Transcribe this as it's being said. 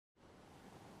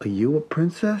Are you a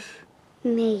princess?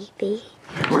 Maybe.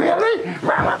 Really?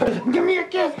 Give me a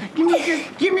kiss. Give me a kiss.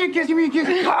 Give me a kiss. Give me a kiss.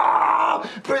 Oh,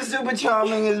 Prince Super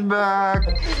Charming is back.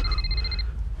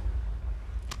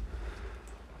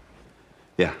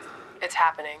 Yeah. It's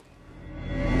happening.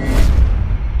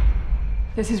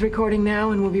 This is recording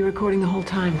now and we'll be recording the whole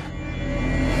time.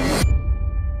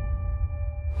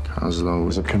 Kozlo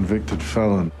was a convicted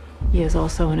felon. He is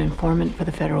also an informant for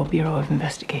the Federal Bureau of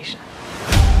Investigation.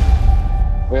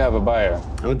 We have a buyer.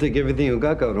 I would take everything you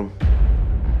got out of him.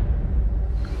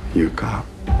 You're a cop.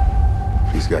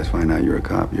 If these guys find out you're a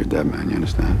cop, you're a dead man, you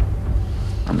understand?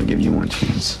 I'm gonna give you one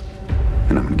chance.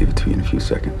 And I'm gonna give it to you in a few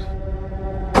seconds.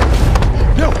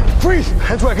 Yo, freeze!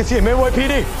 Hands where I can see him,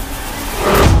 NYPD!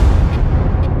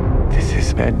 This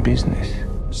is bad business.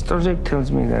 Storzek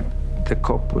tells me that the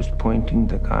cop was pointing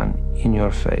the gun in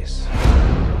your face.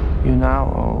 You now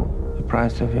owe the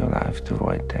price of your life to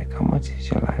Wojtek. How much is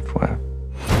your life worth?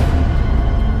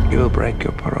 You will break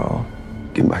your parole.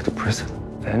 Get back to prison.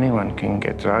 If anyone can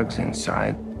get drugs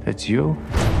inside, it's you.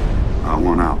 I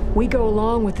want out. We go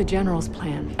along with the General's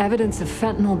plan. Evidence of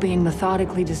fentanyl being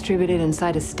methodically distributed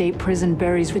inside a state prison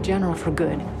buries the General for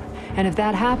good. And if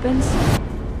that happens,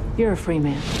 you're a free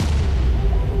man.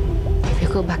 If you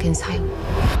go back inside,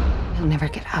 you'll never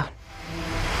get out.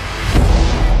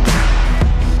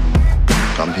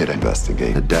 I'm here to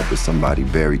investigate the death of somebody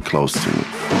very close to me.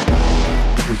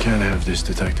 We can't have this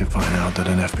detective find out that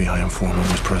an FBI informant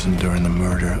was present during the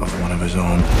murder of one of his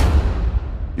own.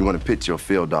 You want to pitch your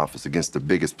field office against the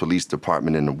biggest police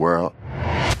department in the world?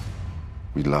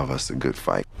 We love us a good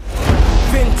fight.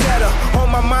 Vendetta on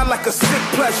my mind like a sick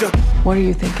pleasure. What are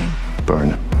you thinking? Burn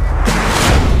him.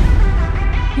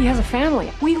 He has a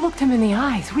family. We looked him in the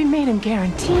eyes. We made him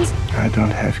guarantees. I don't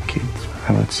have kids.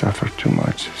 I would suffer too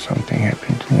much if something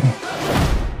happened to me.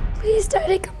 Please,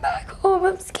 Daddy, come back home.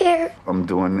 I'm scared. I'm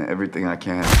doing everything I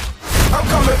can. I'm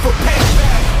coming for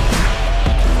payback.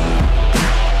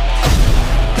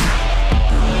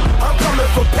 I'm coming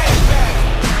for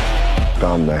payback.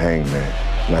 I'm the hangman,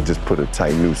 and I just put a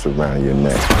tight noose around your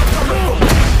neck.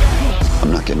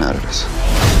 I'm not getting out of this.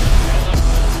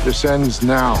 This ends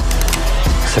now.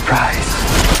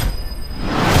 Surprise.